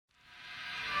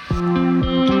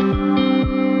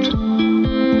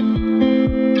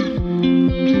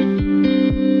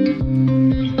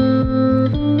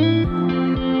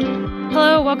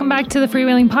back to the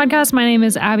Freewheeling Podcast. My name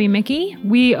is Abby Mickey.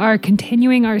 We are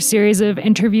continuing our series of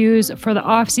interviews for the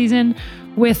off-season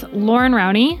with Lauren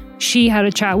Rowney. She had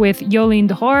a chat with Jolien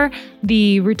D'Hoore,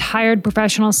 the retired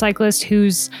professional cyclist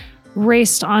who's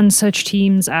raced on such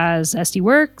teams as SD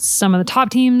Worx, some of the top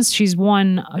teams. She's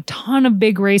won a ton of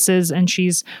big races, and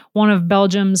she's one of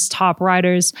Belgium's top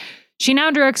riders. She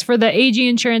now directs for the AG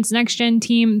Insurance Next Gen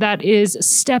team that is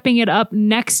stepping it up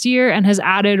next year and has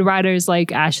added riders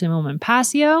like Ashley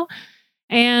Moolman-Pasio.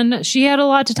 And she had a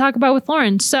lot to talk about with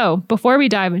Lauren. So before we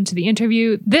dive into the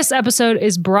interview, this episode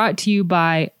is brought to you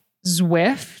by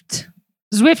Zwift.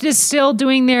 Zwift is still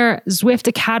doing their Zwift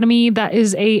Academy. That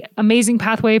is an amazing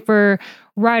pathway for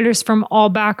riders from all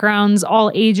backgrounds,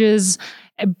 all ages,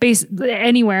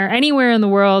 anywhere in the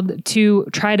world to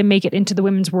try to make it into the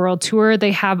Women's World Tour.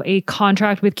 They have a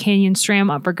contract with Canyon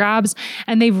SRAM up for grabs,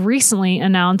 and they've recently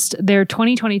announced their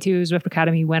 2022 Zwift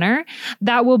Academy winner.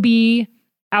 That will be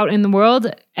out in the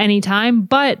world anytime,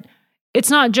 but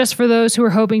it's not just for those who are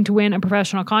hoping to win a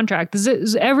professional contract.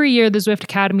 Every year, the Zwift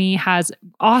Academy has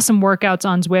awesome workouts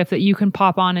on Zwift that you can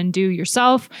pop on and do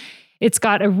yourself. It's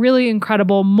got a really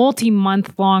incredible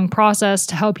multi-month long process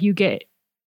to help you get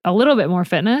a little bit more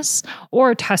fitness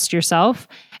or test yourself.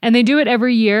 And they do it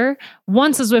every year.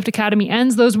 Once the Zwift Academy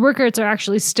ends, those workouts are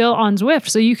actually still on Zwift.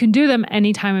 So you can do them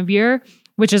any time of year,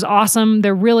 which is awesome.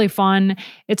 They're really fun.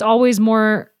 It's always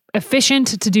more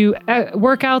efficient to do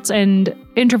workouts and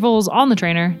intervals on the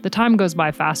trainer. The time goes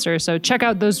by faster. So check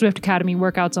out those Zwift Academy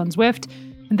workouts on Zwift.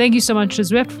 And thank you so much to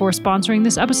Zwift for sponsoring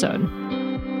this episode.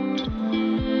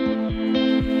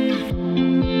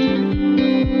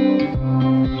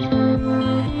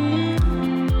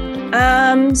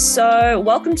 So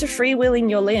welcome to Freewheeling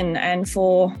Jolien. And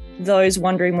for those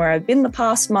wondering where I've been the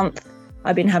past month,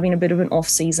 I've been having a bit of an off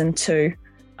season too,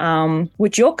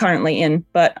 which you're currently in,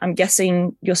 but I'm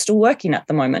guessing you're still working at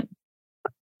the moment.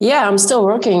 Yeah, I'm still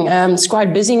working. It's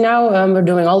quite busy now. We're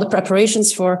doing all the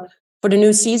preparations for the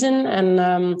new season.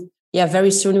 And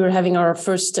very soon we're having our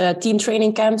first team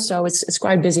training camp. So it's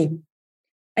quite busy.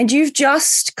 And you've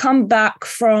just come back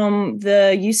from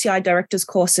the UCI Directors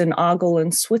course in Argol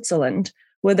in Switzerland.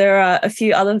 Were there a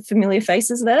few other familiar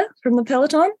faces there from the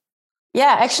peloton?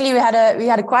 Yeah, actually we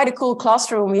had quite a cool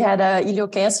classroom. We had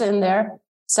Ilio Keese in there,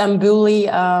 Sam Booley,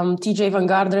 TJ van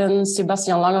Garderen,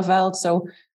 Sebastian Langeveld. So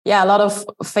yeah, a lot of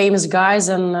famous guys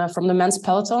and from the men's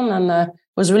peloton, and it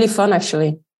was really fun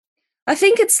actually. I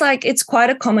think it's quite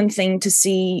a common thing to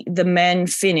see the men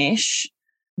finish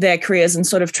their careers and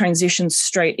sort of transition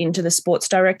straight into the sports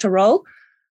director role.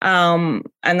 And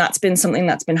that's been something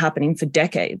that's been happening for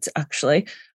decades, actually.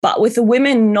 But with the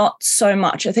women, not so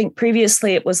much. I think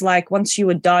previously it was like once you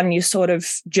were done, you sort of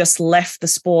just left the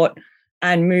sport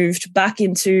and moved back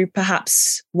into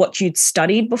perhaps what you'd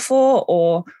studied before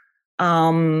or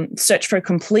searched for a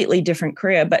completely different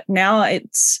career. But now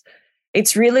it's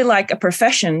really like a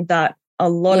profession that a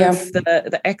lot of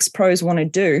the ex-pros want to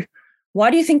do.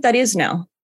 Why do you think that is now?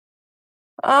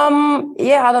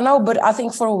 I don't know, but I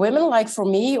think for women, like for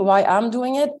me, why I'm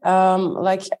doing it,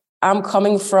 I'm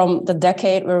coming from the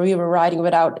decade where we were riding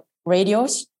without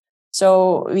radios.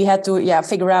 So we had to,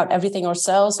 figure out everything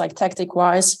ourselves, like tactic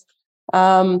wise.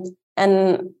 And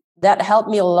that helped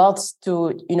me a lot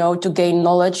to gain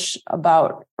knowledge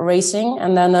about racing.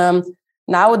 And then,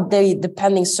 now they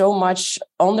depending so much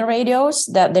on the radios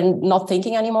that they're not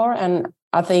thinking anymore. And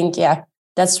I think,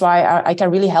 that's why I can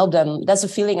really help them. That's a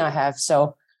feeling I have.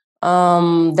 So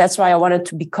that's why I wanted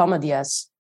to become a DS.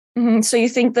 Mm-hmm. So you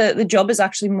think that the job is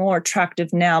actually more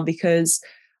attractive now because,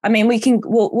 I mean,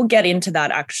 we'll get into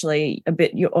that actually a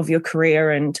bit of your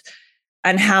career and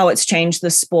how it's changed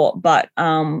the sport. But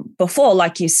before,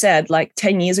 like you said, like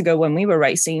 10 years ago when we were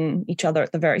racing each other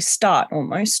at the very start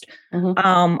almost,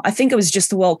 I think it was just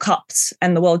the World Cups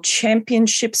and the World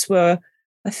Championships I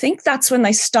think that's when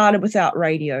they started without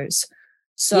radios.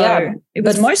 So it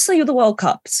was mostly the World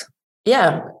Cups.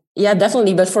 Yeah,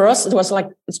 definitely. But for us, it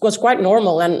was quite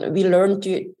normal. And we learned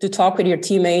to talk with your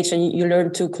teammates and you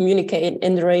learn to communicate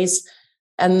in the race.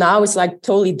 And now it's like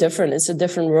totally different. It's a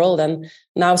different world. And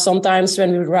now sometimes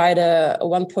when we ride a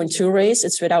 1.2 race,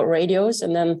 it's without radios.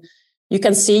 And then you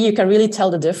can really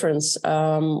tell the difference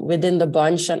within the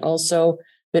bunch. And also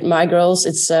with my girls,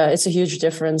 it's a huge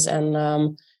difference. And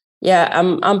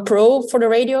I'm pro for the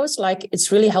radios. Like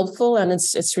it's really helpful and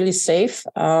it's really safe.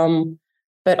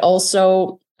 But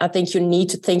also I think you need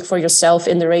to think for yourself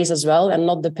in the race as well and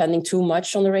not depending too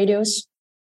much on the radios.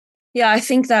 Yeah, I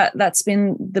think that's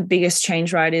been the biggest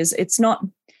change, right? It's not,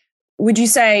 would you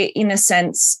say in a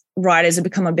sense, riders have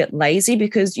become a bit lazy?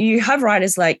 Because you have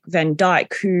riders like Van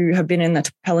Dijk who have been in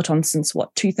the peloton since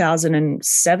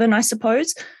 2007, I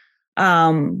suppose. Yeah.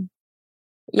 And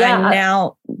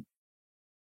now,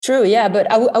 true. Yeah,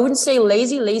 but I wouldn't say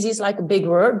lazy. Lazy is like a big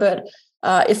word, but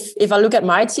if I look at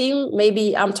my team,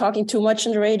 maybe I'm talking too much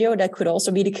on the radio. That could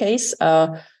also be the case.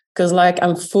 Because like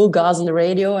I'm full gas on the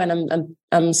radio and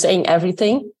I'm saying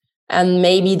everything, and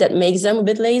maybe that makes them a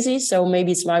bit lazy. So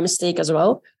maybe it's my mistake as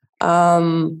well.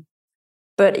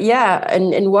 But yeah,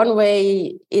 in one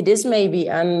way it is maybe.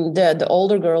 And the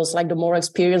older girls, like the more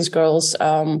experienced girls,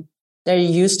 they're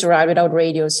used to ride without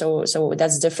radio, so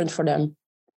that's different for them.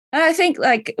 And I think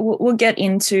like we'll get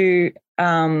into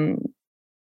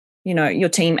your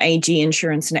team AG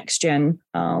Insurance Next Gen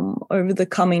over the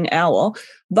coming hour,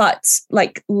 but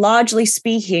like largely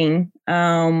speaking,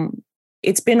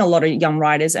 it's been a lot of young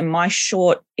riders, and my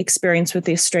short experience with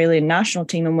the Australian national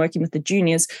team and working with the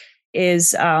juniors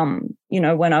is,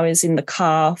 when I was in the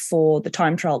car for the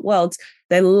time trial at Worlds,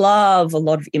 they love a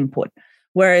lot of input.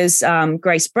 Whereas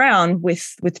Grace Brown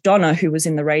with Donna, who was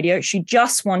in the radio, she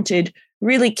just wanted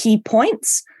really key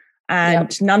points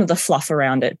and none of the fluff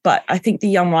around it. But I think the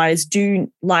young riders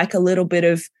do like a little bit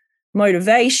of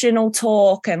motivational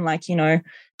talk and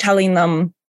telling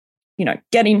them,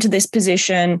 get into this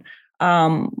position.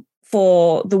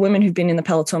 For the women who've been in the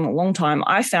peloton a long time,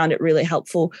 I found it really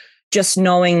helpful just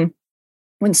knowing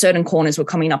when certain corners were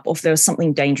coming up, or if there was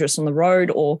something dangerous on the road,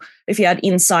 or if you had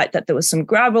insight that there was some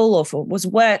gravel, or if it was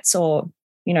wet, or,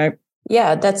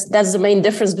 Yeah, that's the main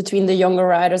difference between the younger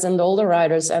riders and the older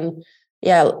riders. And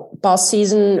yeah, past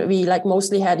season, we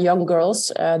mostly had young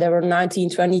girls. They were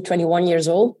 19, 20, 21 years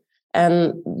old.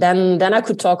 And then I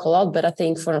could talk a lot, but I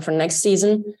think for next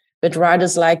season, with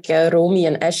riders like Romy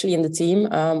and Ashley in the team,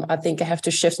 I think I have to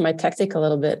shift my tactic a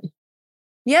little bit.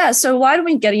 Yeah, so why don't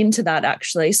we get into that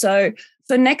actually? So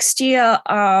for next year,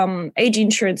 AG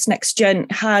Insurance Next Gen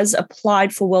has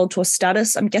applied for World Tour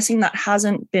status. I'm guessing that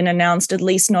hasn't been announced, at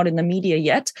least not in the media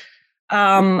yet.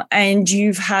 And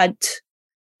you've had,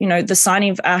 the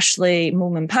signing of Ashley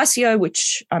Moolman-Pasio,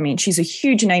 which, she's a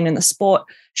huge name in the sport.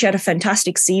 She had a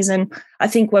fantastic season. I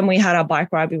think when we had our bike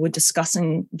ride, we were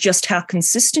discussing just how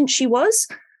consistent she was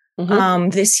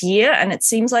this year. And it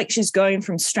seems like she's going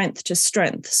from strength to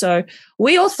strength. So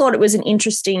we all thought it was an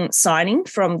interesting signing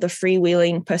from the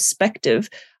freewheeling perspective.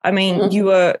 You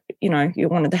were, you're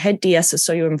one of the head DSs,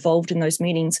 so you're involved in those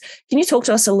meetings. Can you talk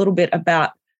to us a little bit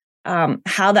about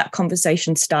how that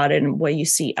conversation started and where you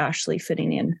see Ashley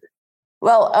fitting in?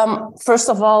 Well, first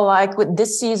of all, with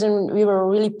this season, we were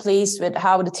really pleased with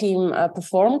how the team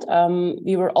performed.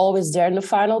 We were always there in the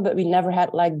final, but we never had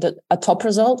a top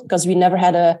result because we never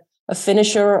had a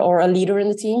finisher or a leader in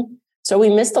the team. So we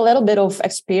missed a little bit of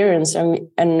experience, and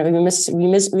we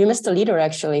missed a leader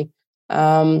actually.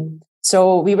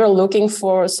 So we were looking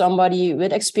for somebody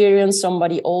with experience,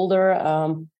 somebody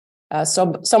older,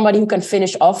 somebody who can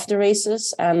finish off the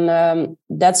races, and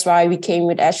that's why we came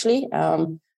with Ashley.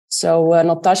 So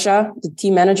Natasha, the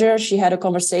team manager, she had a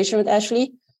conversation with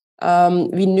Ashley.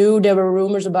 We knew there were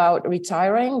rumors about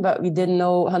retiring, but we didn't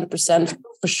know 100%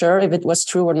 for sure if it was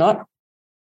true or not.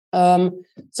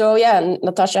 So yeah,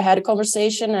 Natasha had a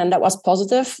conversation, and that was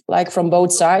positive, from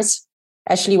both sides.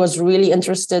 Ashley was really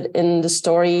interested in the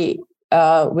story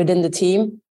within the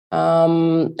team,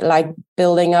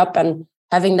 building up and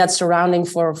having that surrounding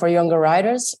for younger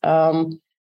riders.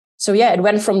 So yeah, it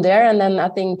went from there, and then I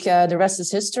think the rest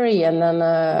is history. And then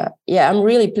I'm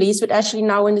really pleased with Ashley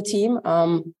now in the team.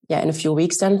 In a few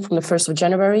weeks then, from the 1st of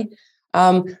January.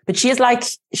 But she is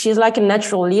like a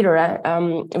natural leader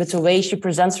with the way she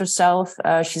presents herself.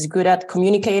 She's good at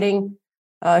communicating.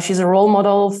 She's a role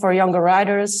model for younger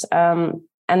riders, and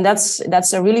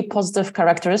that's a really positive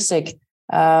characteristic.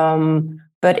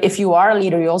 But if you are a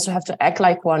leader, you also have to act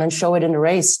like one and show it in the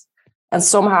race. And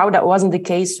somehow that wasn't the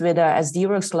case with SD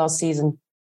Worx last season.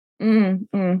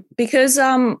 Because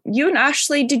you and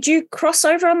Ashley, did you cross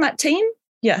over on that team?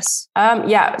 Yes.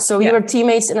 So we were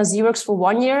teammates in SD Worx for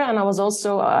 1 year. And I was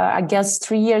also,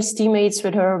 3 years teammates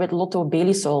with her with Lotto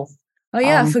Belisol. Oh,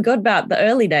 yeah. I forgot about the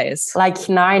early days.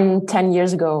 9-10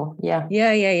 years ago. Yeah.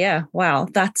 Yeah. Wow.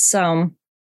 That's, So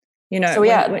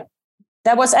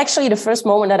that was actually the first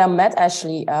moment that I met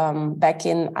Ashley back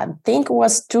in, I think it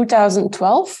was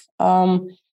 2012.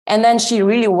 And then she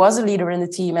really was a leader in the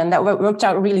team, and that worked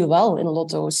out really well in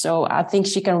Lotto. So I think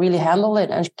she can really handle it,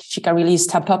 and she can really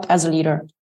step up as a leader.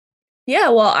 Yeah,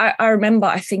 well, I remember,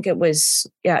 I think it was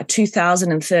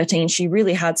 2013. She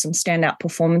really had some standout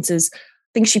performances.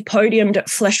 I think she podiumed at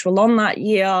Flèche Wallonne that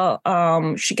year.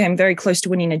 She came very close to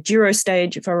winning a Giro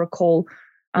stage, if I recall.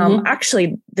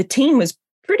 Actually, the team was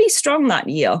pretty strong that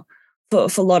year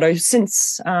for Lotto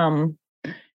since,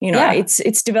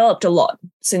 it's developed a lot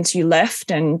since you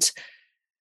left. And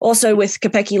also with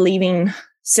Kopecky leaving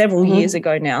several years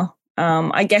ago now,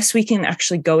 I guess we can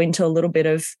actually go into a little bit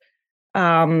of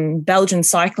Belgian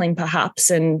cycling perhaps.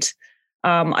 And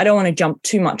I don't want to jump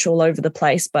too much all over the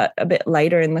place, but a bit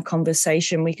later in the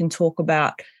conversation, we can talk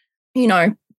about,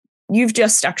 you've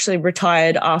just actually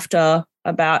retired after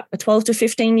about a 12 to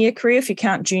 15 year career, if you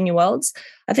count Junior Worlds.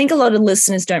 I think a lot of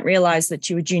listeners don't realize that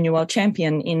you were Junior World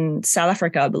Champion in South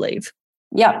Africa, I believe.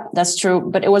 Yeah, that's true.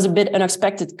 But it was a bit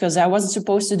unexpected because I wasn't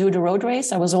supposed to do the road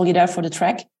race. I was only there for the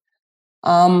track.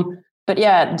 But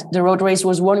yeah, the road race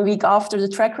was 1 week after the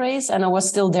track race and I was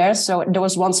still there. So there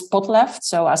was one spot left.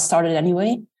 So I started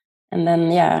anyway. And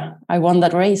then, yeah, I won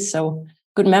that race. So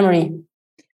good memory.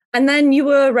 And then you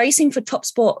were racing for Top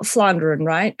Sport Vlaanderen,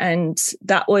 right? And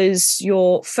that was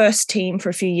your first team for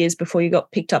a few years before you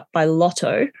got picked up by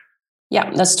Lotto.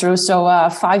 Yeah, that's true. So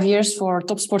 5 years for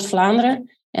Top Sport Vlaanderen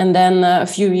and then a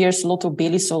few years Lotto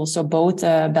Belisol. So both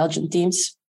Belgian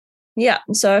teams. Yeah,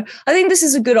 so I think this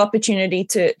is a good opportunity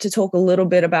to talk a little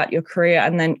bit about your career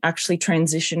and then actually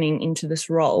transitioning into this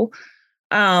role.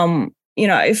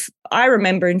 If I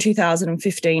remember in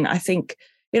 2015, I think,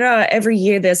 every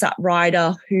year there's that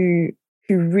rider who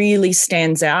really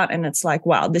stands out and it's like,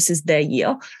 wow, this is their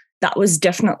year. That was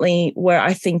definitely where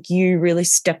I think you really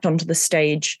stepped onto the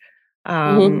stage,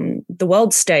 the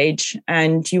world stage,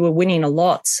 and you were winning a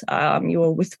lot. You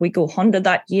were with Wiggle Honda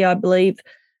that year, I believe.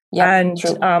 Yeah, and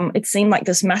it seemed like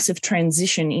this massive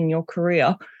transition in your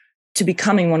career to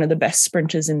becoming one of the best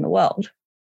sprinters in the world.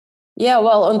 Yeah,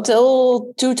 well,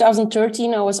 until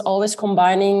 2013, I was always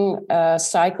combining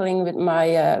cycling with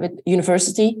my with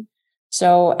university.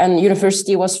 So, and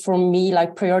university was for me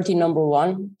like priority number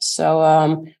one.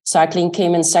 So cycling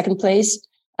came in second place.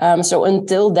 So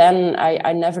until then,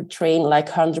 I never trained like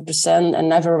 100% and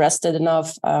never rested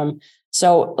enough.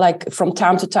 So like from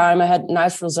time to time, I had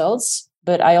nice results.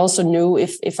 But I also knew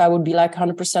if I would be like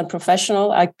 100%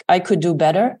 professional, I could do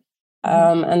better.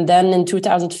 And then in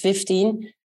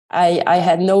 2015, I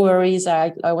had no worries.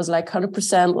 I was like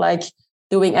 100% like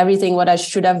doing everything what I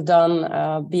should have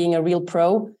done, being a real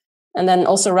pro. And then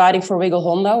also riding for Wiggle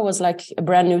Honda was like a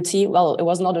brand new team. Well, it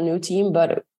was not a new team,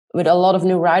 but with a lot of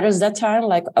new riders that time,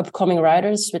 like upcoming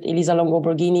riders with Elisa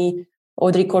Longo-Borghini,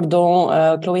 Audrey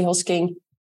Cordon, Chloe Hosking.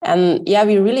 And yeah,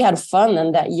 we really had fun.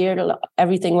 And that year,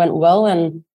 everything went well.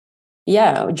 And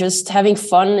yeah, just having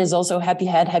fun is also happy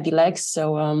head, happy legs.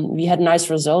 So we had nice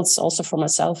results also for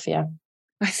myself. Yeah.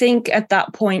 I think at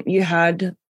that point you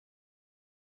had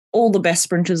all the best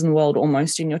sprinters in the world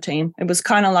almost in your team. It was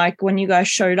kind of like when you guys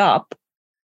showed up,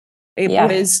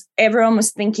 everyone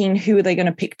was thinking, who are they going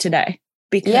to pick today?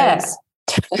 Because,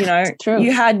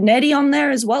 you had Nettie on there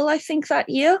as well, I think that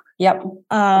year. Yep.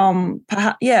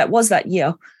 It was that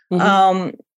year.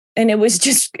 Mm-hmm. And it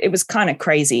was kind of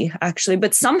crazy actually,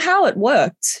 but somehow it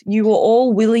worked. You were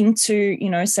all willing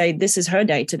to, say this is her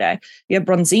day today. You have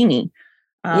Bronzini.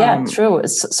 Yeah, true.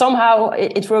 Somehow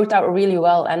it worked out really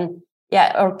well. And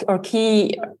yeah,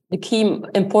 the key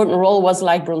important role was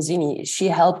like Bronzini. She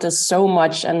helped us so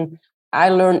much. And I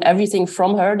learned everything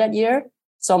from her that year.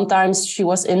 Sometimes she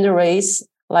was in the race,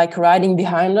 like riding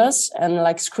behind us and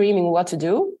like screaming what to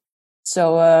do.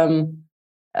 So,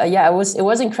 it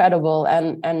was incredible.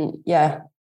 And yeah,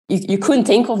 you couldn't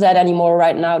think of that anymore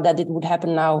right now, that it would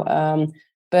happen now.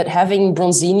 But having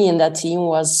Bronzini in that team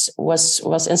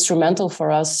was instrumental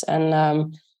for us.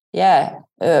 And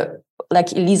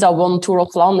like Elisa won Tour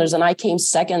of Flanders and I came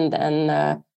second.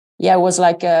 And it was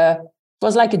like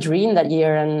a dream that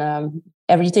year. And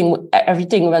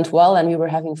everything went well and we were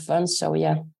having fun. So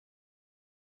yeah.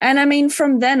 And I mean,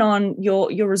 from then on,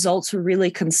 your results were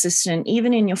really consistent.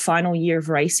 Even in your final year of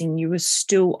racing, you were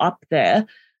still up there.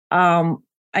 And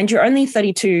you're only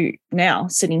 32 now,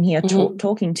 sitting here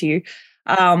talking to you.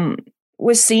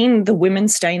 We're seeing the women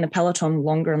stay in the peloton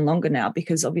longer and longer now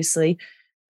because obviously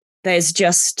there's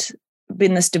just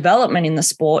been this development in the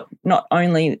sport, not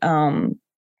only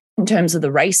in terms of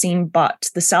the racing, but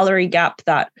the salary gap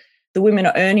that the women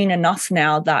are earning enough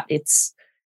now that it's,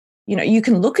 you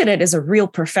can look at it as a real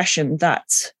profession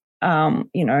that,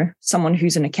 someone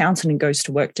who's an accountant and goes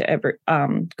to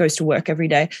work every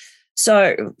day.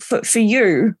 So for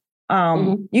you,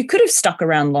 you could have stuck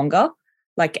around longer.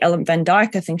 Like Ellen Van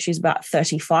Dijk, I think she's about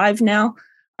 35 now.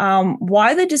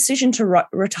 Why the decision to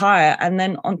retire? And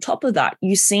then on top of that,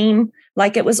 you seem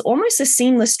like it was almost a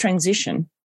seamless transition.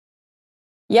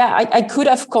 Yeah, I could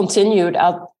have continued.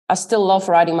 I still love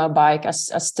riding my bike. I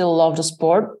still love the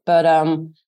sport, but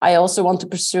I also want to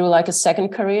pursue like a second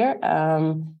career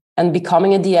and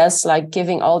becoming a DS, like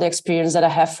giving all the experience that I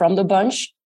have from the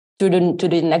bunch to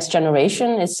the next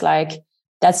generation. It's like,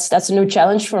 that's a new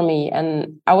challenge for me.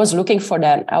 And I was looking for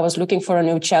that. I was looking for a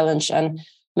new challenge. And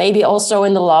maybe also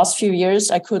in the last few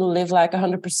years, I couldn't live like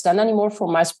 100% anymore for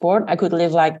my sport. I could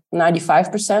live like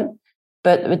 95%.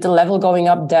 But with the level going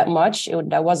up that much,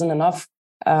 that wasn't enough.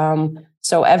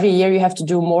 So every year you have to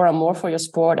do more and more for your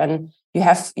sport, and you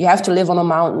have to live on a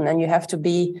mountain, and you have to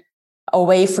be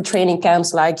away for training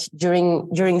camps like during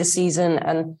the season.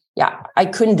 And yeah, I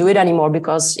couldn't do it anymore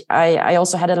because I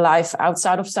also had a life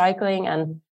outside of cycling,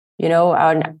 and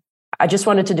I just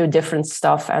wanted to do different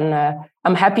stuff. And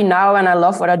I'm happy now, and I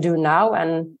love what I do now,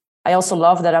 and I also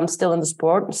love that I'm still in the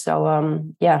sport.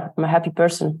 So yeah, I'm a happy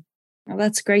person. Well,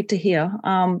 that's great to hear,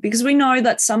 because we know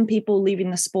that some people leaving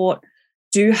the sport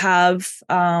do have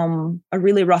a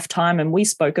really rough time, and we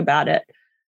spoke about it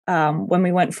when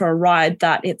we went for a ride,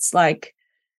 that it's like,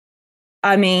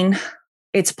 I mean,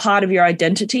 it's part of your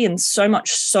identity, and so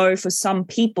much so for some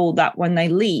people that when they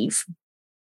leave,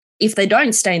 if they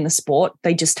don't stay in the sport,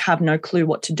 they just have no clue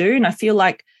what to do. And I feel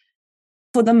like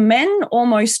for the men,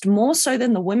 almost more so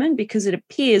than the women, because it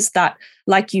appears that,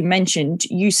 like you mentioned,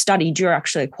 you studied, you're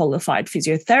actually a qualified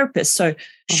physiotherapist. So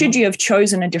should you have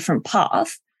chosen a different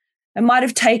path, it might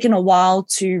have taken a while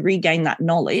to regain that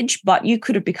knowledge, but you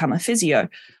could have become a physio.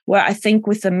 Where I think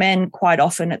with the men, quite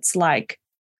often it's like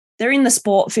they're in the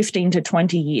sport 15 to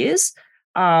 20 years.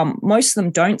 Most of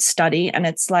them don't study, and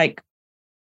it's like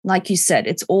you said,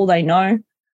 it's all they know.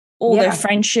 All their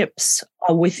friendships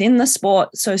are within the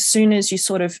sport. So as soon as you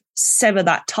sort of sever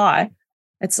that tie,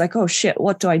 it's like, oh shit,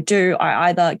 what do? I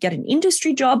either get an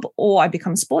industry job or I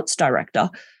become sports director.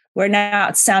 Where now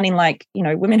it's sounding like,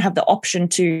 women have the option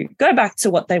to go back to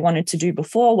what they wanted to do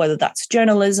before, whether that's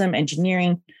journalism,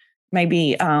 engineering,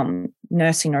 maybe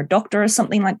nursing or a doctor or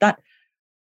something like that,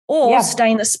 or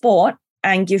stay in the sport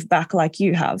and give back like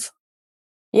you have.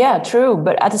 Yeah, true.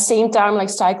 But at the same time, like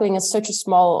cycling is such a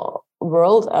small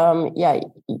world.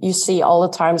 You see all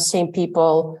the time the same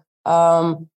people.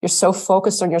 You're so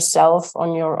focused on yourself,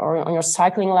 on your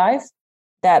cycling life,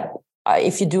 that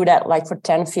if you do that like for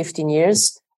 10, 15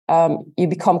 years, you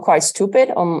become quite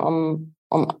stupid on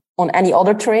any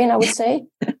other terrain, I would say.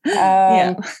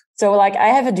 So like I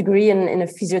have a degree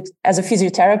as a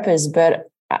physiotherapist, but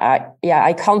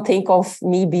I can't think of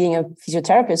me being a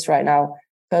physiotherapist right now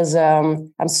because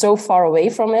I'm so far away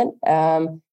from it.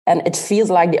 And it feels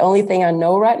like the only thing I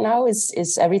know right now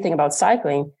is everything about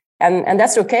cycling. And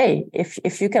that's okay.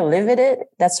 If you can live with it,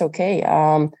 that's okay.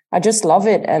 I just love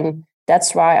it. And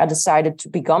that's why I decided to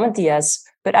become a DS.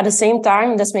 But at the same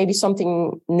time, that's maybe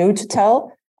something new to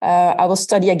tell. I will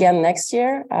study again next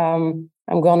year. I'm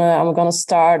gonna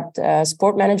start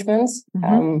sport management.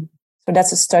 So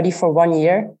that's a study for 1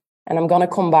 year, and I'm gonna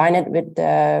combine it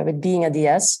with being a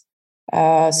DS.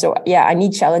 So yeah, I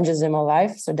need challenges in my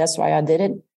life, so that's why I did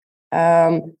it.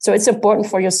 So it's important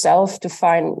for yourself to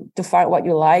find what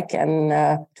you like and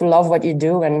to love what you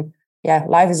do. And yeah,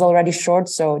 life is already short,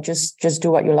 so just do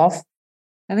what you love.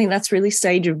 I think that's really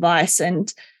sage advice.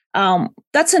 And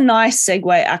that's a nice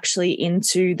segue actually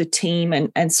into the team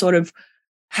and sort of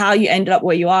how you ended up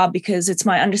where you are, because it's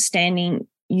my understanding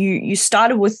you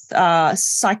started with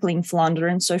Cycling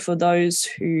Vlaanderen. So for those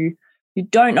who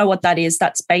don't know what that is,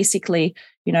 that's basically,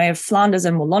 you have Flanders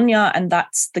and Wallonia, and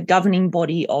that's the governing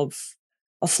body of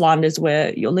Flanders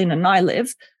where Jolien and I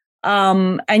live.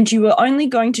 And you were only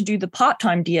going to do the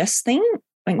part-time DS thing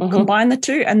and combine the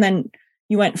two, and then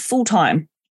you went full-time.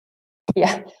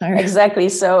 Yeah, exactly.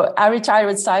 So I retired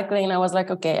with cycling, and I was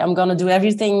like, okay, I'm going to do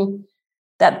everything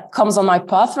that comes on my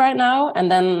path right now,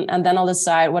 and then I'll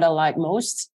decide what I like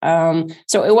most.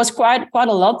 So it was quite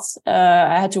a lot.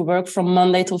 I had to work from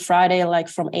Monday till Friday, like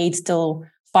from 8 till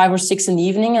 5 or 6 in the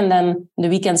evening, and then the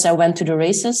weekends I went to the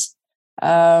races.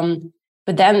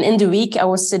 But then in the week I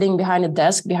was sitting behind a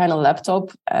desk, behind a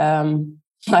laptop,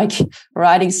 like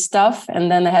writing stuff, and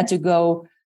then I had to go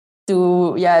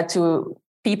to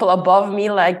people above me,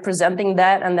 like presenting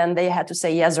that, and then they had to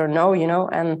say yes or no,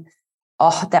 and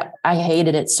that I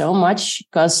hated it so much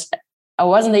because I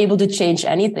wasn't able to change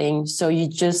anything. So you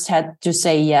just had to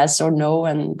say yes or no,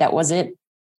 and that was it.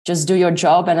 Just do your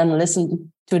job and then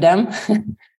listen to them.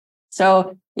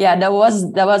 So yeah, that was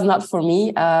not for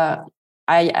me. I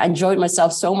enjoyed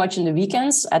myself so much in the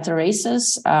weekends at the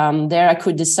races. There I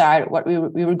could decide what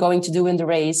we were going to do in the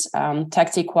race.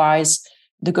 Tactic wise,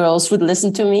 the girls would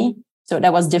listen to me. So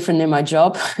that was different in my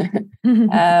job.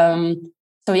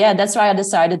 So yeah, that's why I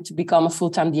decided to become a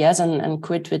full-time DS and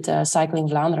quit with Cycling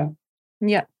Vlaanderen.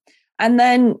 Yeah. And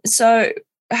then, so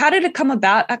how did it come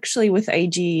about actually with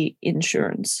AG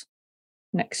Insurance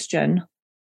Next Gen?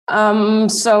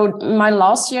 So my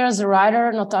last year as a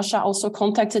rider, Natasha also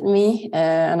contacted me,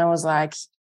 and I was like,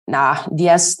 nah,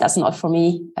 DS, that's not for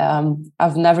me.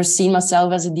 I've never seen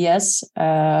myself as a DS.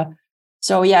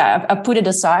 So yeah, I put it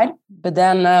aside. But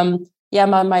then,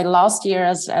 my last year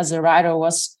as a rider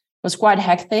was quite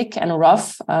hectic and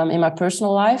rough in my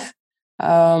personal life.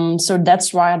 So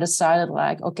that's why I decided,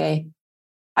 like, okay,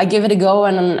 I give it a go,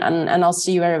 and I'll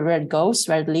see where it goes,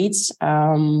 where it leads.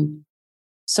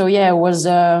 So yeah, it was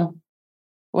a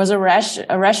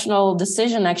rational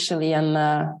decision, actually, and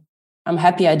I'm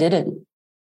happy I did it.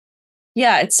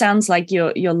 Yeah, it sounds like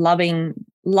you're loving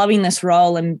this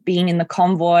role and being in the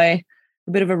convoy,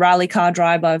 a bit of a rally car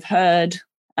driver, I've heard.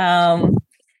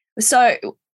 So,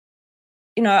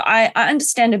 you know, I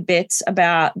understand a bit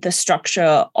about the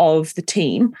structure of the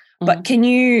team, but can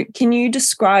you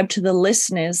describe to the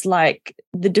listeners, like,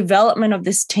 the development of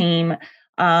this team?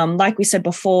 Like we said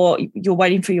before, you're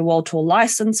waiting for your World Tour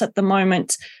license at the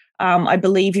moment. I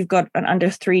believe you've got an under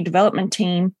 3 development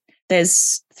team.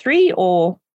 There's 3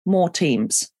 or more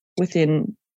teams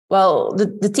within. Well,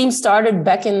 the team started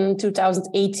back in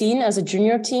 2018 as a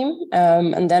junior team,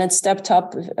 and then it stepped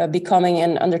up, becoming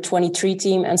an under 23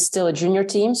 team and still a junior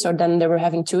team. So then they were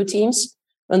having 2 teams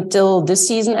until this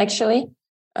season, actually.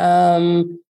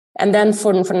 And then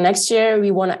for next year,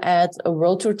 we want to add a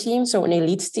World Tour team, so an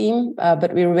elite team.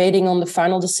 But we're waiting on the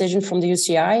final decision from the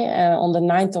UCI on the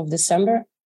 9th of December.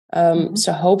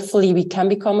 So hopefully we can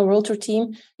become a World Tour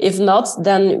team. If not,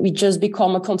 then we just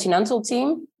become a continental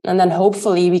team. And then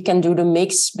hopefully we can do the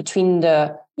mix between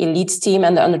the elite team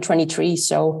and the under 23.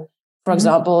 So, for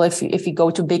example, if we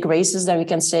go to big races, then we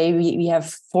can say we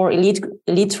have 4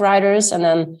 elite riders, and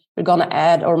then we're going to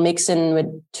add or mix in with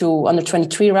 2 under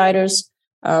 23 riders.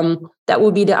 That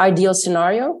would be the ideal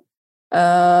scenario.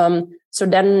 So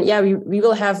then, we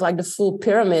will have like the full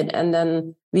pyramid, and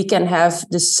then we can have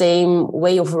the same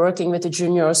way of working with the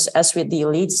juniors as with the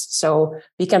elites. So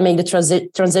we can make the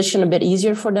transition a bit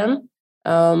easier for them.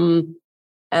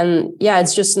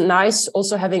 It's just nice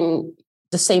also having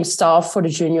the same staff for the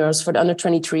juniors, for the under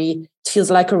 23. It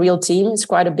feels like a real team. It's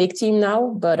quite a big team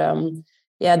now, but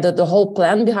the whole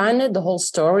plan behind it, the whole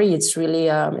story, it's really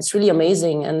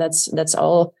amazing, and that's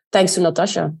all thanks to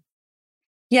Natasha.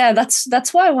 Yeah,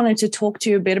 that's why I wanted to talk to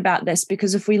you a bit about this,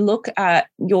 because if we look at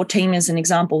your team as an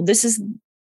example, this is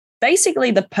basically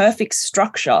the perfect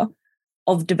structure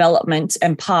of development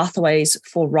and pathways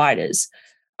for riders.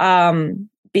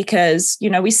 Because, you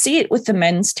know, we see it with the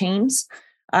men's teams,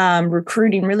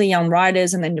 recruiting really young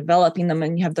riders and then developing them,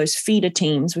 and you have those feeder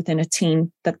teams within a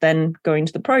team that then go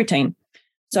into the pro team.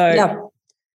 So,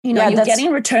 you're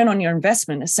getting return on your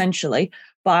investment essentially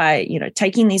by, you know,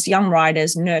 taking these young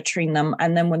riders, nurturing them,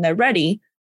 and then when they're ready,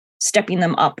 stepping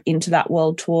them up into that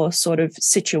World Tour sort of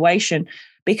situation.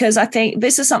 Because I think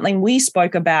this is something we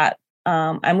spoke about,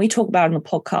 and we talk about in the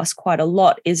podcast quite a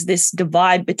lot, is this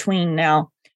divide between now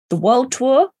the World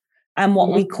Tour and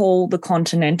what we call the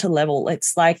continental level.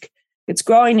 It's like it's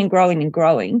growing and growing and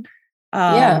growing.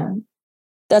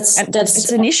 That's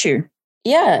it's an issue.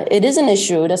 Yeah, it is an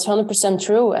issue. That's 100%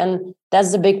 true. And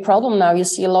that's the big problem now. You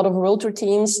see a lot of World Tour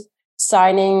teams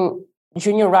signing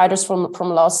junior riders from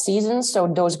last season. So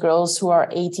those girls who are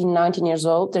 18, 19 years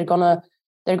old, they're gonna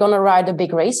ride the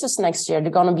big races next year. They're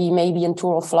gonna be maybe in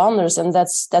Tour of Flanders, and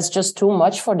that's just too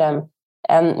much for them.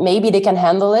 And maybe they can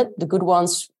handle it. The good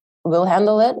ones will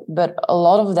handle it, but a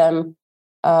lot of them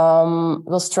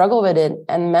will struggle with it.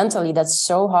 And mentally, that's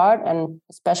so hard. And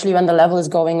especially when the level is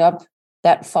going up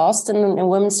that fast in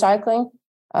women's cycling.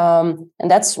 And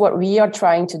that's what we are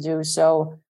trying to do.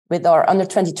 So with our under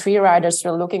 23 riders,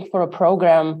 we're looking for a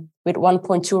program with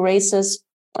 1.2 races,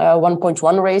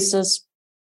 1.1 races,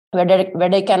 where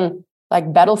they can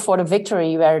like battle for the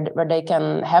victory, where they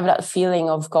can have that feeling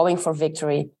of going for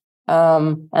victory.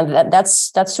 And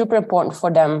that's super important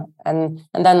for them. And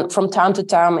then from time to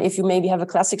time, if you maybe have a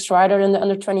classics rider in the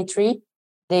under 23,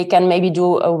 they can maybe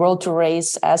do a World Tour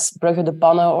race as Brugge de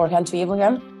Panne or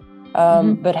Gent-Wevelgem.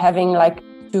 But having like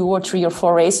 2 or 3 or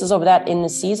 4 races of that in the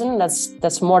season,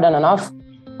 that's more than enough.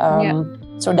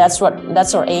 So that's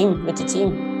our aim with the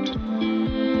team.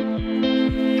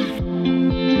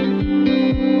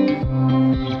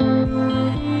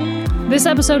 This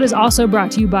episode is also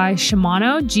brought to you by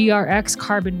Shimano GRX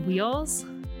Carbon Wheels.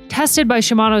 Tested by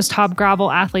Shimano's top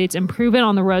gravel athletes and proven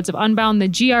on the roads of Unbound, the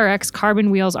GRX Carbon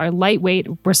Wheels are lightweight,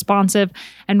 responsive,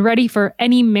 and ready for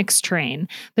any mixed terrain.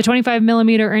 The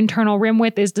 25mm internal rim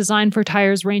width is designed for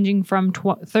tires ranging from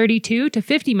 32 to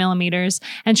 50 millimeters,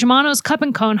 and Shimano's cup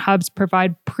and cone hubs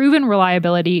provide proven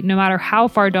reliability no matter how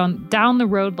far down the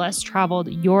road less traveled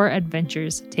your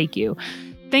adventures take you.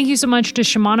 Thank you so much to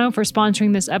Shimano for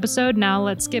sponsoring this episode. Now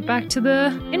let's get back to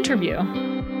the interview.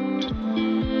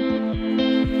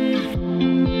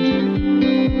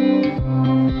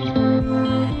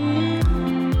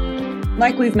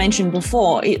 like we've mentioned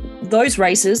before, those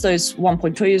races, those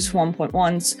 1.2s,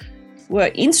 1.1s,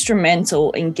 were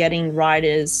instrumental in getting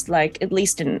riders, like at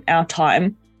least in our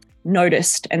time,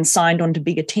 noticed and signed onto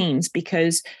bigger teams,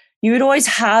 because you would always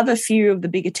have a few of the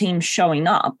bigger teams showing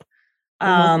up.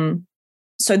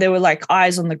 So there were like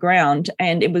eyes on the ground,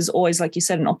 and it was always, like you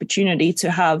said, an opportunity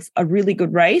to have a really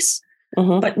good race,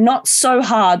 but not so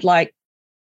hard like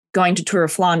going to Tour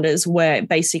of Flanders, where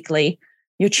basically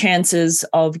your chances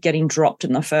of getting dropped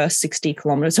in the first 60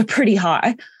 kilometers are pretty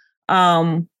high.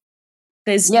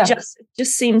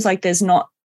 Just seems like there's not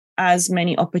as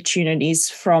many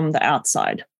opportunities from the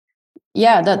outside.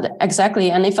 Yeah, exactly.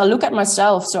 And if I look at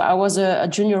myself, so I was a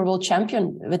junior world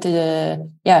champion with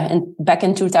back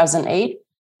in 2008,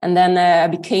 and then I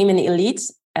became an elite.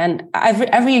 And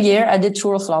every year I did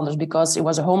Tour of Flanders because it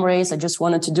was a home race. I just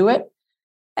wanted to do it,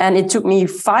 and it took me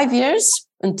 5 years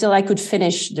until I could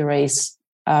finish the race,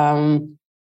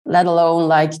 let alone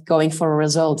like going for a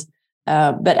result.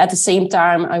 But at the same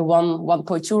time, I won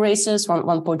 1.2 races,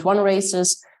 1.1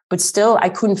 races, but still I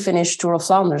couldn't finish Tour of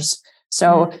Flanders.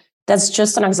 So that's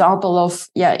just an example of,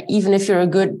 even if you're a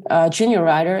good junior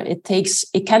rider, it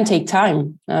can take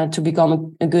time to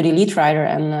become a good elite rider.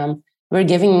 And we're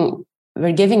giving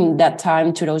that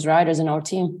time to those riders in our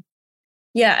team.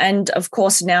 Yeah. And of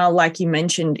course, now, like you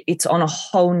mentioned, it's on a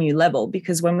whole new level,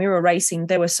 because when we were racing,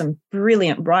 there were some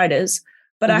brilliant riders.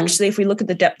 But actually, if we look at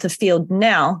the depth of field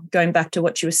now, going back to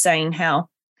what you were saying, how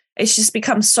it's just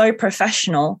become so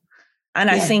professional. And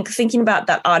I think thinking about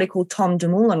that article Tom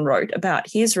Dumoulin wrote about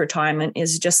his retirement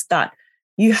is just that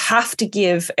you have to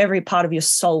give every part of your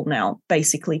soul now,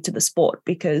 basically, to the sport,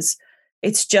 because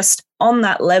it's just on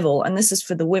that level. And this is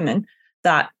for the women,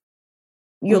 that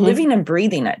you're living and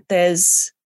breathing it.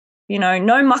 There's,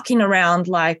 no mucking around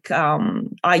like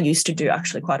I used to do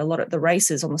actually quite a lot at the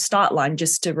races on the start line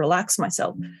just to relax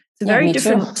myself. It's a very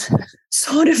different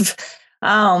sort of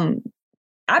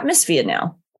atmosphere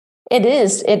now. It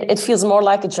is. It feels more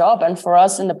like a job. And for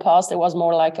us in the past, it was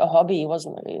more like a hobby. It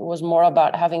was more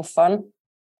about having fun.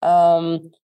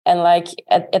 And like,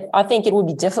 I think it would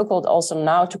be difficult also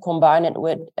now to combine it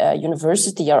with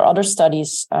university or other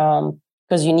studies,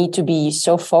 because you need to be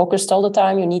so focused all the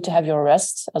time. You need to have your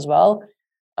rest as well.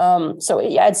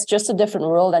 It's just a different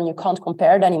world, and you can't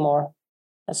compare it anymore.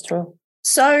 That's true.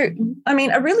 So, I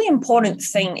mean, a really important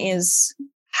thing is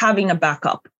having a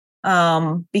backup,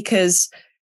 because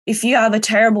if you have a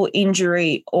terrible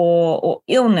injury or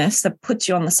illness that puts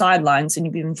you on the sidelines, and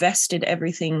you've invested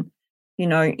everything,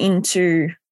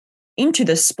 into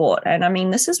the sport. And I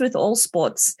mean, this is with all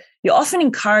sports. You're often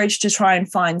encouraged to try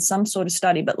and find some sort of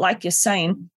study, but like you're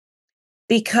saying,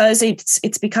 because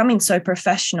it's becoming so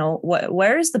professional,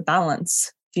 where is the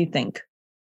balance, do you think?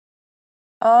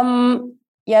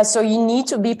 So you need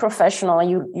to be professional,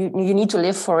 and you need to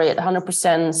live for it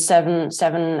 100%,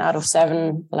 7 out of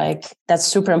 7. Like, that's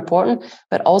super important.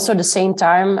 But also at the same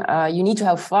time, you need to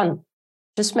have fun.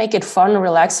 Just make it fun,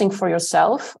 relaxing for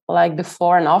yourself, like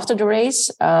before and after the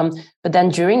race. But then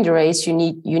during the race, you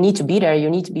need to be there. You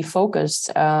need to be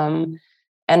focused. And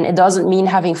it doesn't mean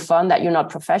having fun that you're not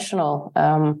professional.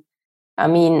 I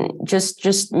mean,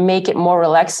 just make it more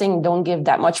relaxing. Don't give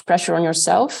that much pressure on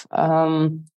yourself.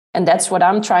 And that's what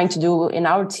I'm trying to do in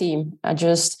our team. I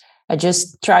just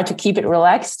try to keep it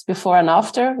relaxed before and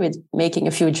after, with making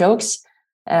a few jokes.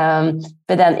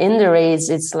 But then in the race,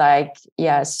 it's like,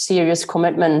 serious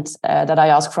commitment that I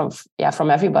ask from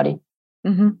everybody.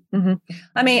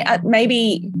 I mean,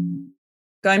 maybe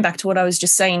going back to what I was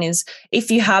just saying is,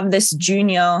 if you have this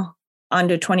junior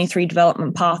under 23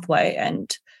 development pathway,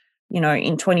 and,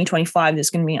 in 2025,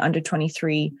 there's going to be an under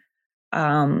 23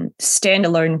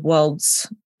 standalone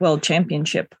World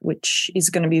Championship, which is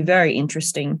going to be very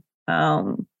interesting.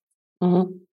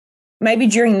 Maybe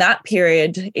during that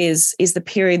period is the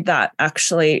period that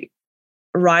actually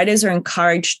riders are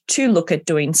encouraged to look at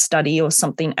doing study or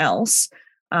something else,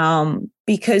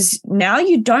 because now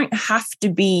you don't have to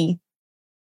be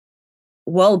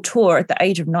World Tour at the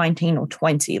age of 19 or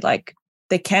 20. Like,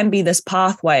 there can be this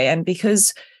pathway, and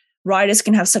because riders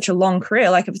can have such a long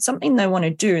career, like if it's something they want to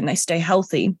do and they stay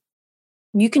healthy,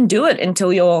 you can do it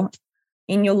until you're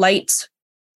in your late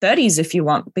 30s if you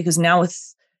want, because now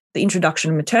with the introduction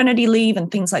of maternity leave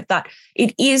and things like that,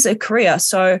 it is a career.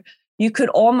 So you could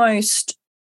almost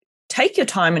take your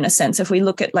time in a sense. If we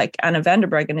look at like Anna van der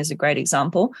Breggen is a great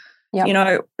example.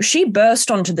 Yep. She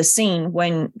burst onto the scene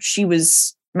when she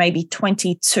was maybe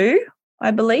 22,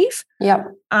 I believe. Yeah.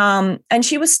 And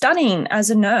she was studying as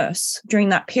a nurse during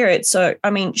that period. So,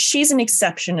 I mean, she's an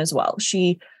exception as well.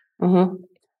 She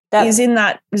is in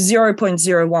that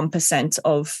 0.01%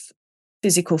 of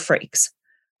physical freaks.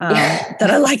 that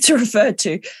I like to refer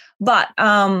to. But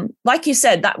like you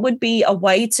said, that would be a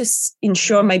way to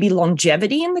ensure maybe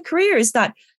longevity in the career, is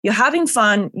that you're having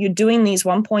fun, you're doing these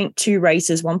 1.2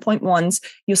 races, 1.1s,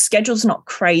 your schedule's not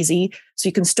crazy, so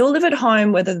you can still live at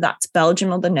home, whether that's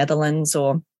Belgium or the Netherlands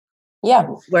or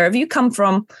wherever you come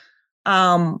from.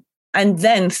 And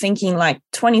then thinking like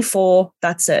 24,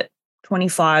 that's it.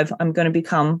 25, I'm going to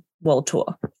become World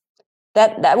Tour.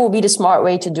 That will be the smart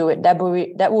way to do it. That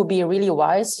will be really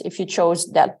wise if you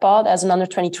chose that path as an under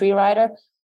 23 rider.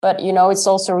 But, you know, it's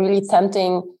also really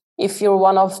tempting if you're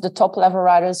one of the top level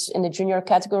riders in the junior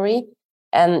category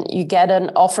and you get an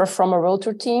offer from a World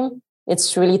Tour team.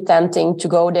 It's really tempting to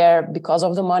go there because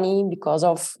of the money, because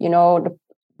of, you know,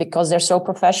 because they're so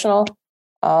professional.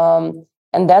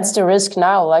 And that's the risk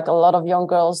now. Like a lot of young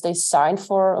girls, they sign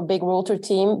for a big World Tour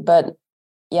team, but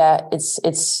yeah,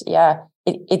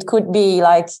 it could be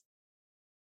like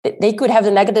they could have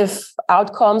the negative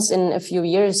outcomes in a few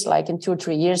years, like in 2 or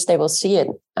 3 years, they will see it.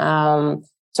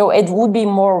 So it would be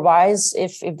more wise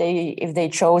if they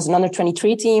chose an under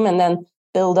 23 team and then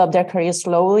build up their career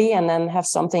slowly and then have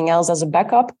something else as a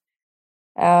backup.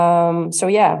 So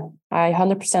yeah, I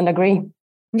 100% agree.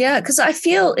 Yeah, because I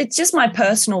feel, it's just my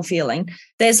personal feeling,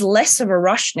 there's less of a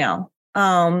rush now.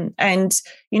 And,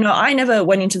 you know, I never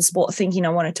went into the sport thinking I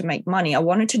wanted to make money. I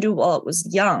wanted to do it while it was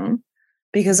young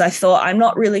because I thought I'm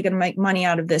not really going to make money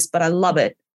out of this, but I love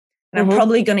it. And I'm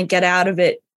probably going to get out of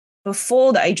it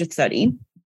before the age of 30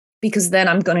 because then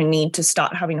I'm going to need to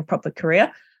start having a proper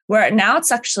career. Where now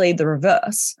it's actually the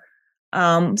reverse.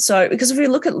 So because if you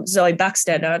look at Zoe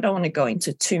Bäckstedt, I don't want to go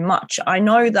into too much. I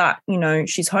know that, you know,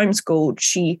 she's homeschooled.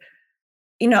 She,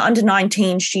 you know, under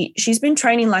 19, she's been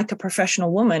training like a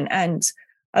professional woman. And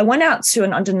I went out to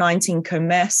an under 19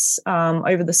 Kermesse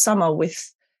over the summer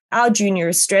with our junior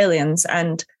Australians.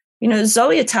 And, you know,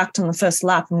 Zoe attacked on the first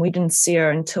lap and we didn't see her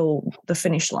until the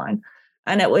finish line.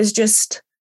 And it was just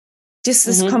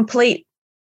this complete,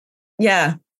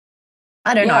 I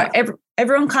don't know.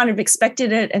 Everyone kind of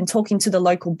expected it, and talking to the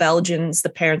local Belgians, the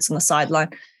parents on the sideline,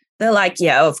 they're like,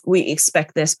 yeah, we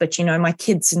expect this, but, you know, my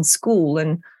kid's in school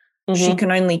and she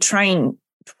can only train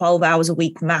 12 hours a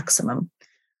week maximum.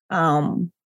 True.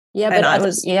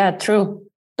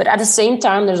 But at the same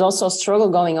time, there's also a struggle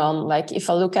going on. Like if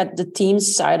I look at the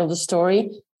teams side of the story,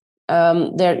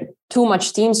 there are too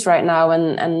much teams right now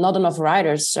and not enough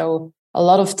riders. So a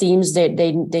lot of teams,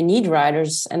 they need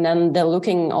riders. And then they're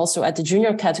looking also at the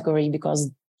junior category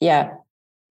because,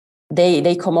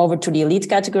 they come over to the elite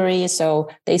category. So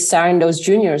they sign those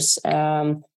juniors.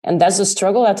 And that's a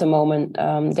struggle at the moment.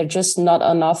 There are just not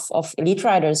enough of elite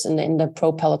riders in the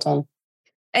pro peloton.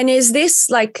 And is this,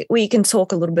 like, we can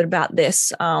talk a little bit about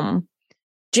this.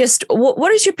 Just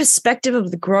what is your perspective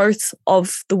of the growth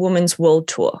of the Women's World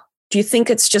Tour? Do you think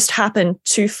it's just happened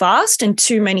too fast and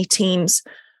too many teams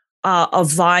are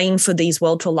vying for these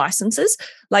World Tour licenses?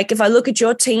 Like, if I look at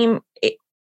your team,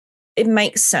 it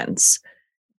makes sense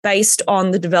based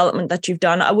on the development that you've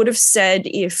done. I would have said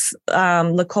if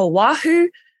Le Col Wahoo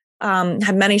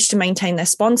have managed to maintain their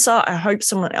sponsor, I hope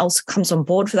someone else comes on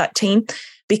board for that team,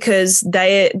 because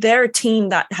they're a team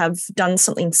that have done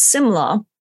something similar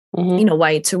in a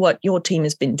way to what your team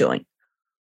has been doing.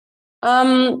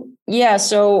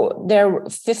 So there are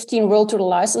 15 World Tour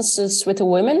licenses with the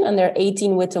women and there are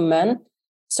 18 with the men.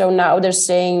 So now they're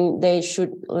saying they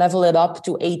should level it up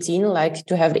to 18, like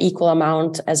to have the equal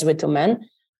amount as with the men.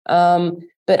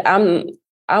 But I'm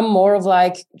more of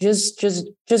like just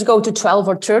go to 12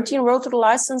 or 13 World Tour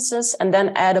licenses and then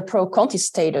add a Pro Conti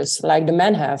status like the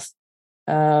men have.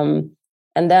 And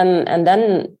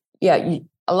then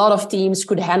a lot of teams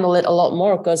could handle it a lot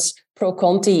more because Pro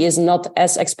Conti is not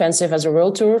as expensive as a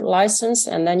World Tour license.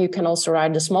 And then you can also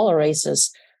ride the smaller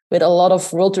races, with a lot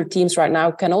of World Tour teams right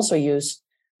now can also use.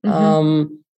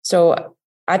 So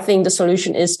I think the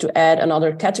solution is to add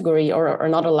another category or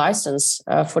another license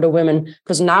for the women,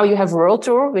 because now you have World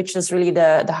Tour, which is really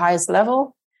the highest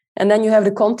level. And then you have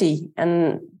the Conti,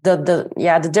 and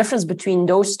the difference between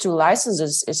those two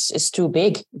licenses is too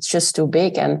big. It's just too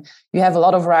big. And you have a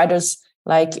lot of riders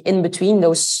like in between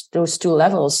those two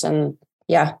levels. And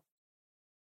yeah,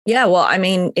 well, I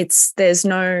mean, there's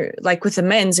no, like with the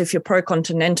men's, if you're Pro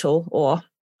Continental, or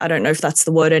I don't know if that's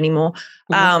the word anymore,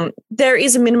 there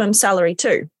is a minimum salary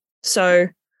too. So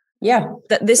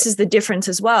that this is the difference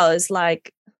as well, is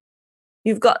like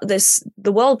you've got this,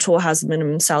 the World Tour has a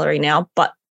minimum salary now,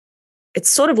 but it's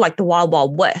sort of like the Wild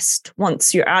Wild West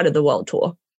once you're out of the World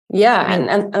Tour. Yeah,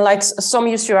 and like some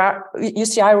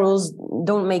UCI rules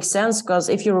don't make sense, because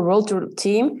if you're a World Tour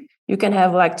team, you can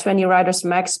have like 20 riders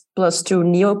max plus 2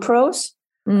 neo pros,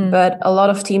 but a lot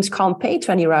of teams can't pay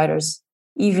 20 riders.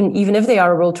 even if they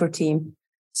are a World Tour team.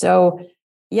 So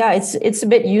yeah, it's a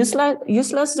bit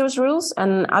useless those rules,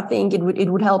 and I think it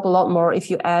would help a lot more if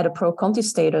you add a pro Conti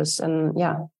status. And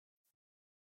yeah,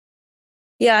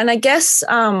 and I guess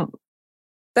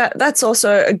that's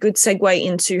also a good segue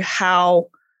into how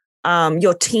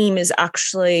your team is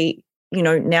actually,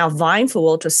 now vying for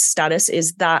World Tour status.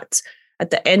 Is that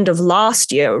at the end of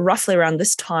last year, roughly around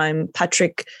this time,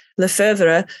 Patrick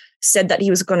Lefevere said that he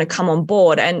was going to come on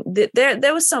board, and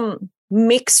there was some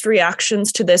mixed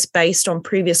reactions to this based on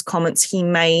previous comments he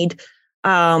made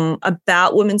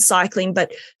about women's cycling.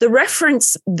 But the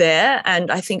reference there, and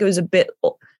I think it was a bit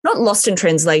not lost in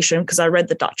translation because I read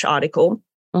the Dutch article,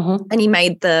 and he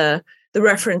made the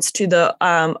reference to the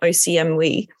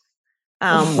OCMW,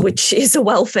 which is a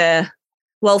welfare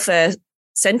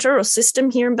center or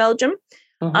system here in Belgium.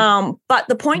 But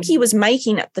the point he was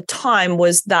making at the time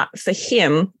was that for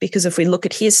him, because if we look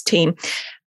at his team,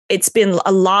 it's been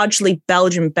a largely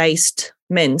Belgian-based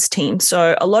men's team.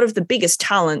 So a lot of the biggest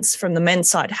talents from the men's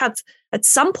side have at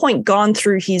some point gone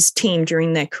through his team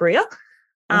during their career.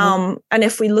 And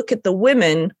if we look at the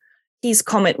women, his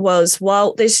comment was,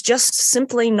 well, there's just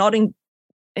simply not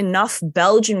enough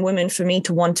Belgian women for me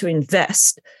to want to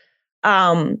invest.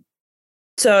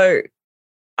 So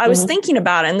I was thinking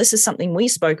about it, and this is something we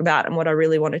spoke about, and what I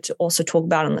really wanted to also talk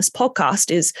about on this podcast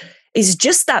is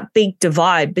just that big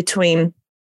divide between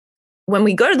when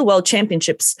we go to the World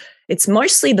Championships, it's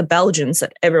mostly the Belgians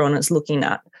that everyone is looking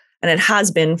at, and it has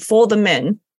been for the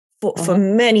men for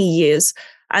many years.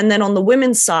 And then on the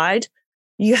women's side,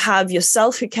 you have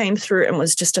yourself who came through and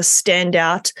was just a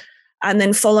standout. And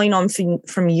then following on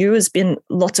from you has been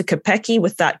Lotte Kopecky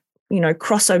with that,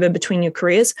 crossover between your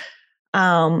careers.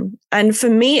 And for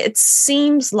me, it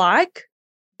seems like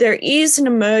there is an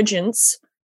emergence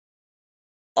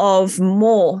of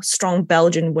more strong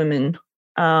Belgian women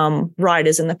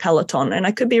riders in the peloton. And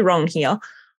I could be wrong here,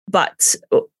 but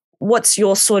what's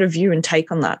your sort of view and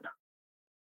take on that?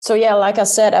 So yeah, like I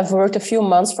said, I've worked a few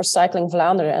months for Cycling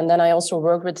Vlaanderen, and then I also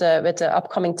worked with the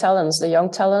upcoming talents, the young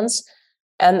talents.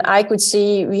 And I could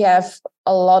see we have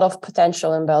a lot of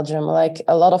potential in Belgium, like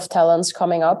a lot of talents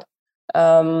coming up.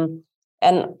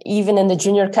 And even in the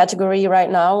junior category right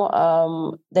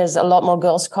now, there's a lot more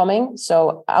girls coming.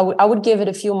 So I would give it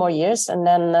a few more years. And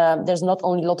then there's not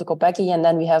only Lotte Kopecky, and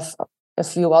then we have a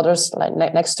few others like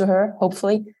next to her,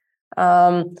 hopefully.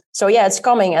 So yeah, it's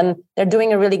coming, and they're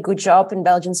doing a really good job in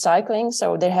Belgian cycling.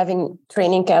 So they're having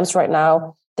training camps right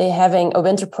now. They're having a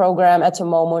winter program at the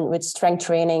moment with strength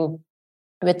training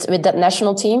with that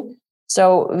national team.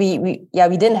 So we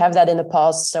didn't have that in the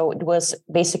past. So it was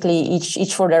basically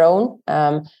each for their own.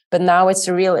 But now it's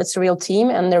a real team,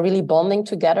 and they're really bonding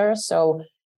together. So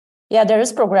yeah, there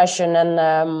is progression,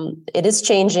 and it is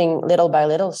changing little by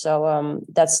little. So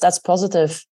that's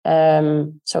positive.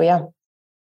 So yeah.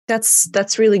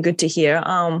 That's really good to hear.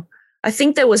 I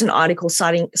think there was an article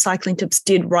Cycling Tips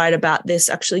did write about this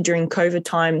actually during COVID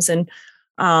times, and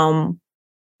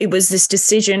it was this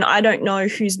decision. I don't know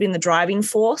who's been the driving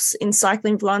force in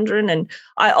Cycling Vlaanderen, and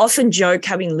I often joke,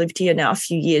 having lived here now a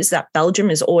few years, that Belgium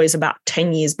is always about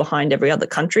 10 years behind every other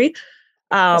country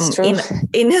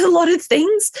in a lot of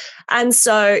things. And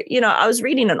so, I was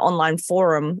reading an online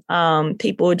forum.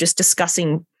 People were just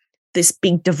discussing this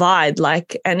big divide,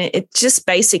 and it just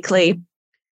basically,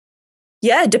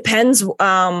 it depends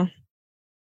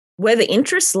where the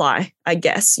interests lie, I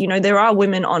guess. There are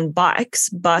women on bikes,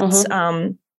 but,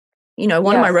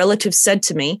 one of my relatives said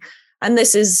to me, and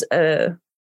this is a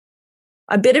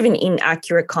bit of an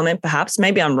inaccurate comment, perhaps,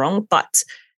 maybe I'm wrong, but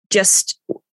just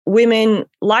women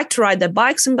like to ride their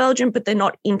bikes in Belgium, but they're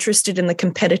not interested in the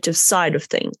competitive side of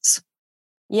things.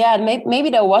 Yeah, maybe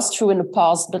that was true in the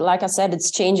past, but like I said,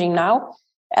 it's changing now.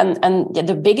 And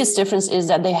the biggest difference is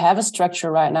that they have a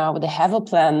structure right now. They have a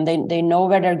plan. They know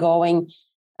where they're going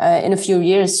in a few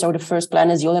years. So the first plan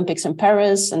is the Olympics in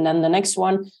Paris, and then the next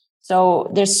one.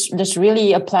 So there's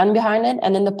really a plan behind it.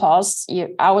 And in the past,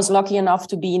 I was lucky enough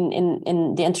to be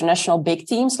in the international big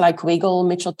teams like Wiggle,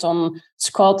 Mitchelton,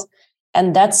 Scott,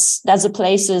 and those are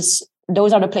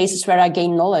the places where I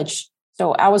gained knowledge.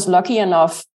 So I was lucky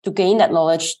enough to gain that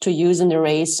knowledge to use in the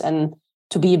race and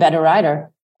to be a better rider.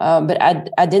 But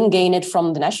I didn't gain it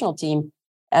from the national team.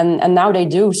 And now they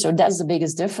do. So that's the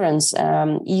biggest difference.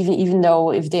 Even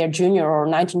though if they're junior or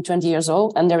 19, 20 years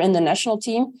old and they're in the national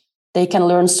team, they can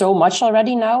learn so much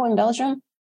already now in Belgium.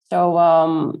 So,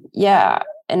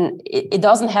 and it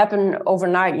doesn't happen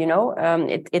overnight,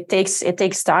 it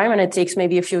takes time, and it takes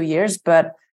maybe a few years,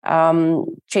 but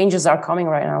changes are coming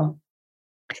right now.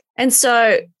 And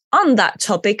so on that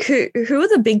topic, who are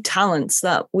the big talents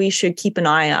that we should keep an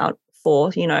eye out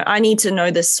for, I need to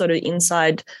know this sort of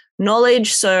inside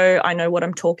knowledge so I know what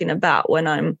I'm talking about when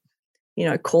I'm,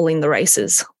 calling the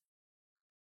races?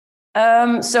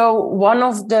 So one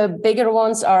of the bigger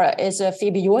ones is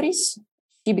Phoebe Joris.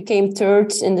 She became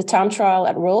third in the time trial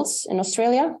at Worlds in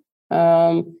Australia.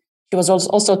 She was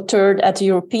also third at the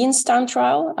European time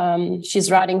trial.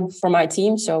 She's riding for my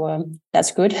team, so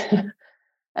that's good.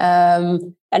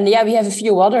 And yeah, we have a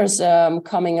few others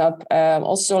coming up,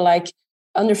 also like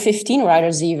under 15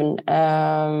 riders even.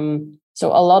 So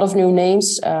a lot of new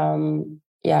names.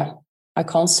 Yeah, I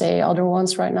can't say other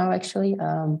ones right now, actually.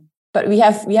 But we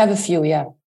have a few, yeah.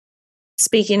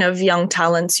 Speaking of young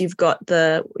talents, you've got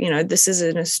this is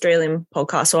an Australian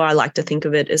podcast, or I like to think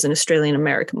of it as an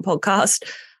Australian-American podcast.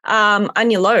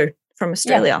 Anya Lowe from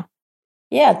Australia.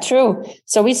 Yeah, true.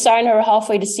 So we signed her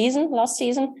halfway last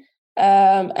season.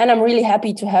 And I'm really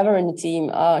happy to have her in the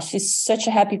team. She's such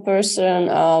a happy person.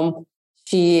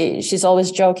 She's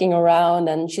always joking around,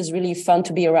 and she's really fun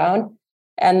to be around.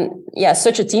 And yeah,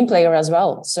 such a team player as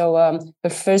well. So her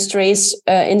first race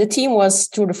in the team was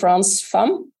Tour de France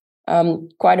Femmes.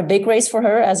 Quite a big race for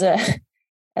her as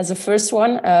a first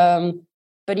one.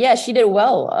 But yeah, she did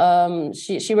well.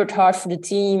 She worked hard for the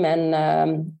team, and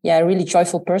a really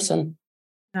joyful person.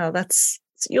 Oh,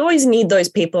 you always need those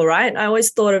people, right? I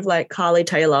always thought of like Carly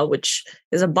Taylor, which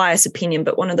is a biased opinion,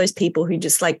 but one of those people who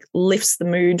just like lifts the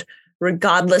mood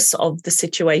regardless of the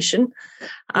situation.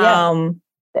 Yeah.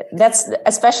 That's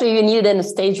especially you need it in a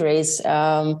stage race.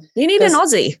 You need an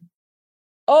Aussie.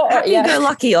 Oh, yeah. Go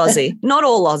lucky Aussie. Not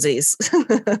all Aussies.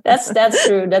 That's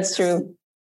true. That's true.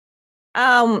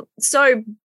 So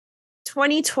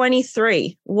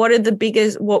 2023, what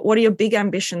are your big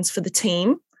ambitions for the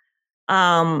team?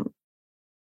 And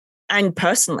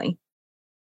personally?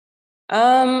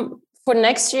 For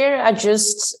next year, I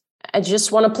just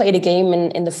want to play the game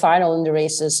in the final, in the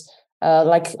races.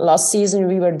 Like last season,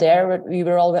 we were there, but we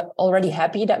were already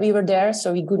happy that we were there,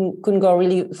 so we couldn't go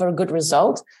really for a good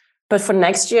result. But for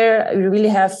next year, we really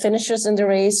have finishers in the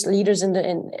race, leaders in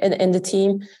the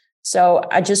team. So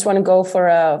I just want to go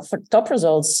for top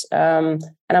results. And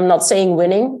I'm not saying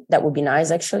winning; that would be nice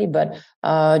actually, but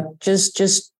trying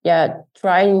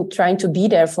to be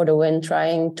there for the win,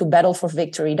 trying to battle for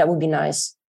victory. That would be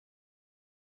nice.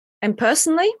 And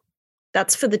personally,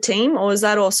 that's for the team, or is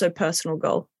that also a personal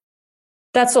goal?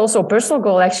 That's also a personal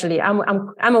goal, actually. I'm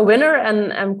a winner,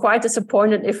 and I'm quite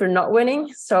disappointed if we're not winning.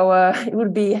 So it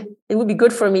would be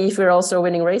good for me if we're also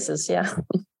winning races. Yeah.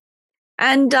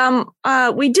 And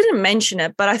we didn't mention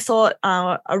it, but I thought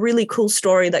a really cool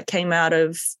story that came out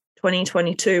of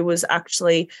 2022 was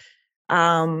actually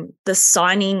the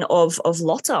signing of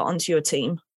Lotta onto your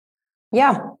team.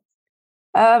 Yeah.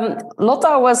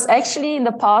 Lotta was actually in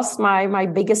the past my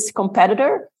biggest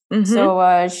competitor. Mm-hmm.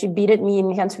 So she beat me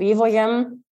in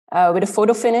Gent-Wevelgem with a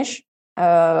photo finish.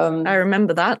 I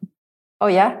remember that. Oh,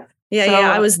 yeah?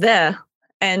 Yeah, I was there.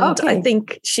 And okay. I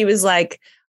think she was like,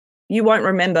 you won't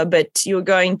remember, but you were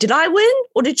going, did I win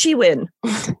or did she win?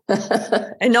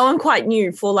 And no one quite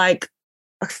knew for like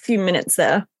a few minutes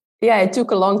there. Yeah, it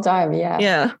took a long time.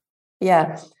 Yeah.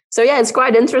 Yeah. So yeah, it's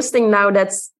quite interesting now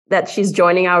that she's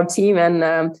joining our team, and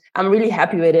I'm really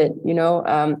happy with it.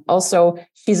 Also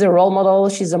she's a role model.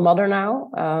 She's a mother now,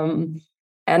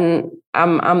 and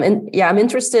I'm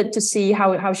interested to see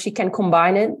how she can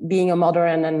combine it, being a mother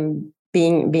and then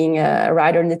being a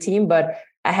rider in the team. But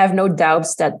I have no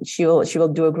doubts that she will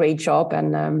do a great job.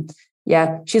 And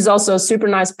she's also a super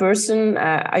nice person.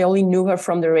 I only knew her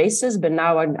from the races, but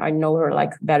now I know her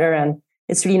like better, and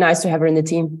it's really nice to have her in the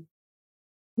team.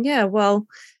 Yeah, well,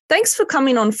 thanks for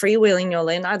coming on Freewheeling,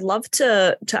 Jolien. I'd love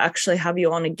to actually have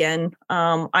you on again.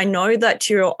 I know that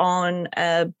you're on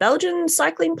a Belgian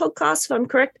cycling podcast, if I'm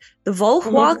correct, the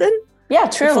Volkswagen. Mm-hmm. Yeah,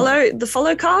 true. The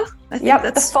follow car. I think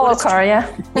that's the follow car. Yeah.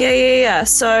 Yeah.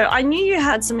 So I knew you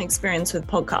had some experience with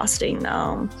podcasting,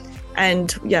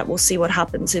 and we'll see what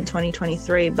happens in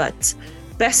 2023. But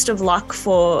best of luck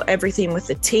for everything with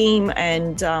the team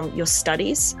and your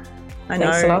studies. I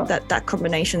know that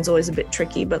combination is always a bit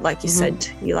tricky, but like you said,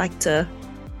 you like to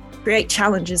create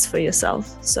challenges for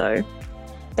yourself. So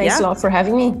thanks a lot for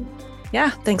having me. Yeah,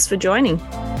 thanks for joining.